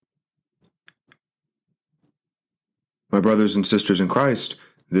My brothers and sisters in Christ,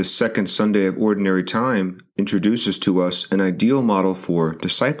 this second Sunday of Ordinary Time introduces to us an ideal model for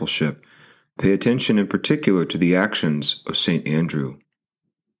discipleship. Pay attention in particular to the actions of St. Andrew.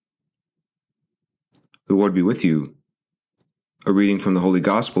 The Lord be with you. A reading from the Holy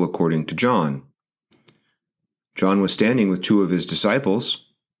Gospel according to John. John was standing with two of his disciples,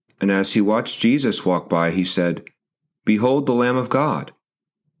 and as he watched Jesus walk by, he said, "Behold the Lamb of God."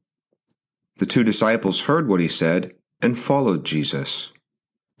 The two disciples heard what he said and followed Jesus.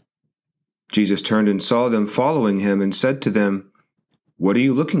 Jesus turned and saw them following him and said to them, "What are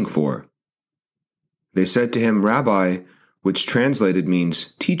you looking for?" They said to him, "Rabbi," which translated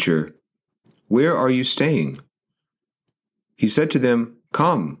means teacher, "where are you staying?" He said to them,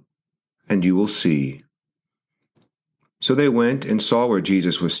 "Come, and you will see." So they went and saw where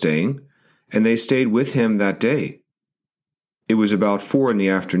Jesus was staying, and they stayed with him that day. It was about 4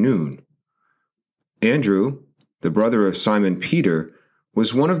 p.m. Andrew, the brother of Simon Peter,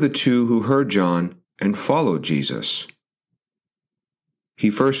 was one of the two who heard John and followed Jesus. He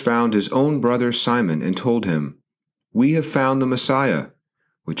first found his own brother Simon and told him, "We have found the Messiah,"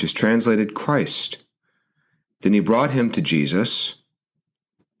 which is translated Christ. Then he brought him to Jesus.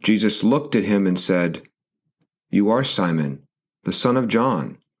 Jesus looked at him and said, "You are Simon, the son of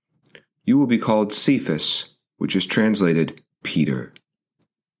John. You will be called Cephas," which is translated Peter.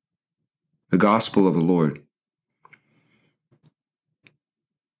 The Gospel of the Lord.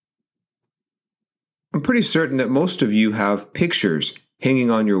 I'm pretty certain that most of you have pictures hanging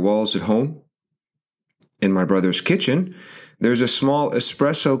on your walls at home. In my brother's kitchen, there's a small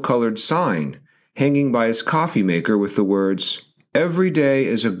espresso-colored sign hanging by his coffee maker with the words, "Every day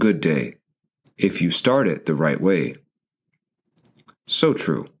is a good day, if you start it the right way." So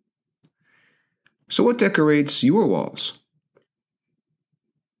true. So what decorates your walls?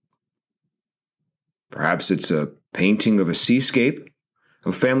 Perhaps it's a painting of a seascape,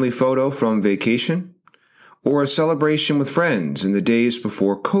 a family photo from vacation, or a celebration with friends in the days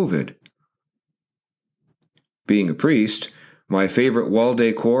before COVID. Being a priest, my favorite wall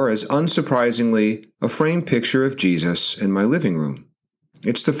decor is unsurprisingly a framed picture of Jesus in my living room.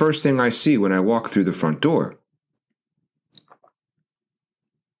 It's the first thing I see when I walk through the front door.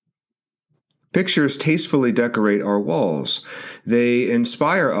 Pictures tastefully decorate our walls. They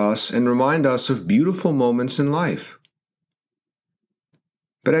inspire us and remind us of beautiful moments in life.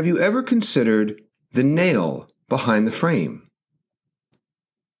 But have you ever considered the nail behind the frame?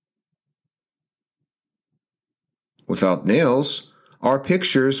 Without nails, our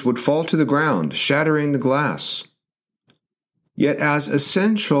pictures would fall to the ground, shattering the glass. Yet as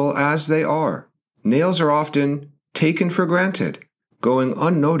essential as they are, nails are often taken for granted, going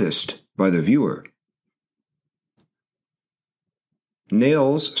unnoticed by the viewer.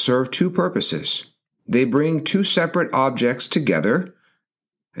 Nails serve two purposes. They bring two separate objects together.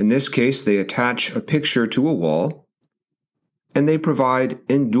 In this case, they attach a picture to a wall, and they provide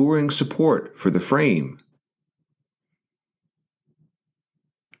enduring support for the frame.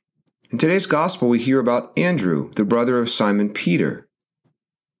 In today's Gospel, we hear about Andrew, the brother of Simon Peter.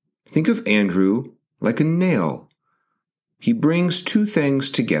 Think of Andrew like a nail. He brings two things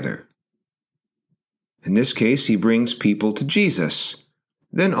together. In this case, he brings people to Jesus,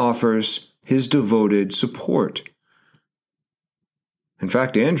 then offers his devoted support. In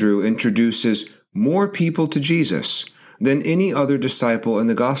fact, Andrew introduces more people to Jesus than any other disciple in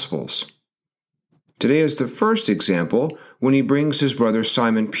the Gospels. Today is the first example when he brings his brother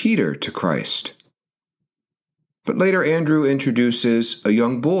Simon Peter to Christ. But later Andrew introduces a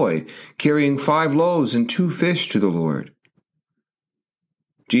young boy carrying 5 loaves and 2 fish to the Lord.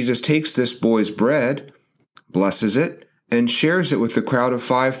 Jesus takes this boy's bread, blesses it, and shares it with the crowd of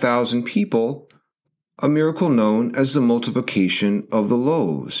 5,000 people, a miracle known as the multiplication of the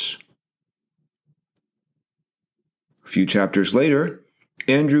loaves. A few chapters later,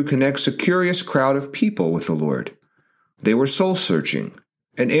 Andrew connects a curious crowd of people with the Lord. They were soul-searching,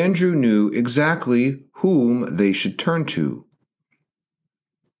 and Andrew knew exactly whom they should turn to.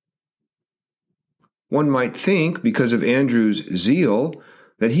 One might think, because of Andrew's zeal,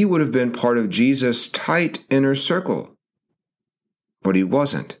 that he would have been part of Jesus' tight inner circle. But he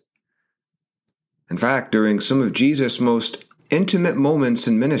wasn't. In fact, during some of Jesus' most intimate moments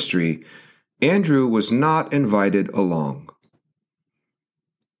in ministry, Andrew was not invited along.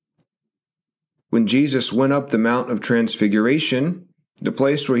 When Jesus went up the Mount of Transfiguration, the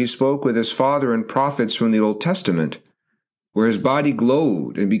place where he spoke with his Father and prophets from the Old Testament, where his body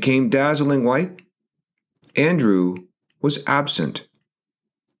glowed and became dazzling white, Andrew was absent.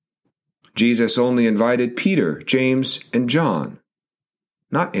 Jesus only invited Peter, James, and John,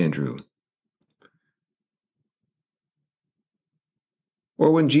 not Andrew. or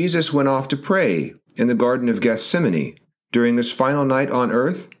when Jesus went off to pray in the Garden of Gethsemane during his final night on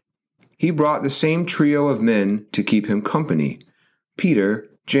earth, he brought the same trio of men to keep him company: Peter,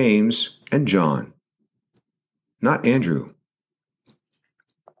 James, and John. Not Andrew.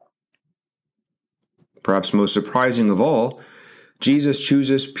 Perhaps most surprising of all, Jesus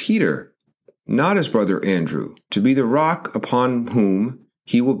chooses Peter, not his brother Andrew, to be the rock upon whom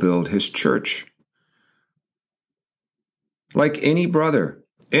he will build his church. Like any brother,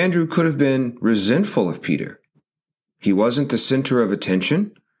 Andrew could have been resentful of Peter. He wasn't the center of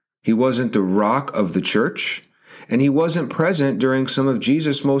attention, he wasn't the rock of the church, and he wasn't present during some of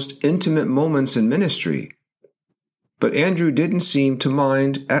Jesus' most intimate moments in ministry. But Andrew didn't seem to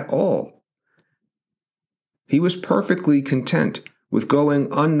mind at all. He was perfectly content with going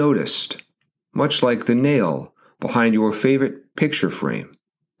unnoticed, much like the nail behind your favorite picture frame.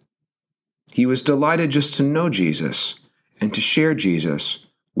 He was delighted just to know Jesus and to share Jesus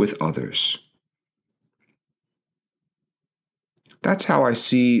with others. That's how I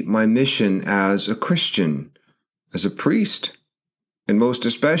see my mission as a Christian, as a priest, and most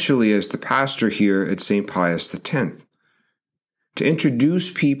especially as the pastor here at St. Pius X, to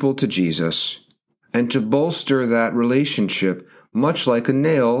introduce people to Jesus and to bolster that relationship much like a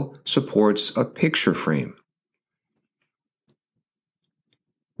nail supports a picture frame.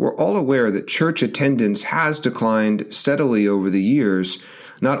 We're all aware that church attendance has declined steadily over the years,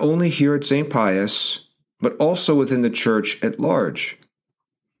 not only here at St. Pius, but also within the church at large.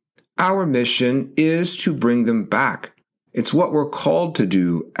 Our mission is to bring them back. It's what we're called to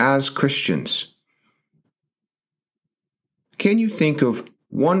do as Christians. Can you think of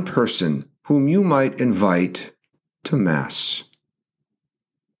one person whom you might invite to Mass?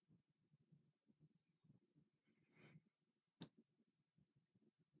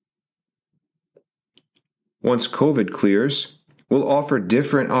 Once COVID clears, we'll offer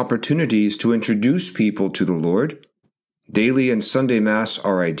different opportunities to introduce people to the Lord. Daily and Sunday Mass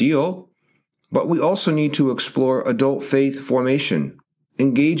are ideal, but we also need to explore adult faith formation,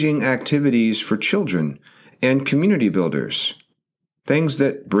 engaging activities for children, and community builders, things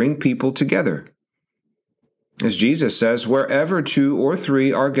that bring people together. As Jesus says, "Wherever 2 or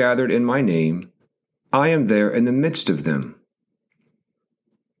 3 are gathered in my name, I am there in the midst of them."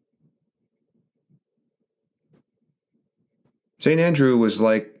 St. Andrew was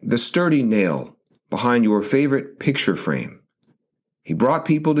like the sturdy nail behind your favorite picture frame. He brought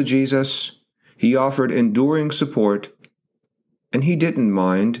people to Jesus, he offered enduring support, and he didn't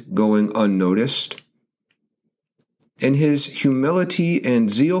mind going unnoticed. In his humility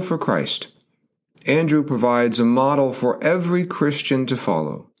and zeal for Christ, Andrew provides a model for every Christian to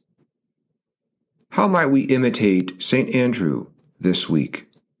follow. How might we imitate St. Andrew this week?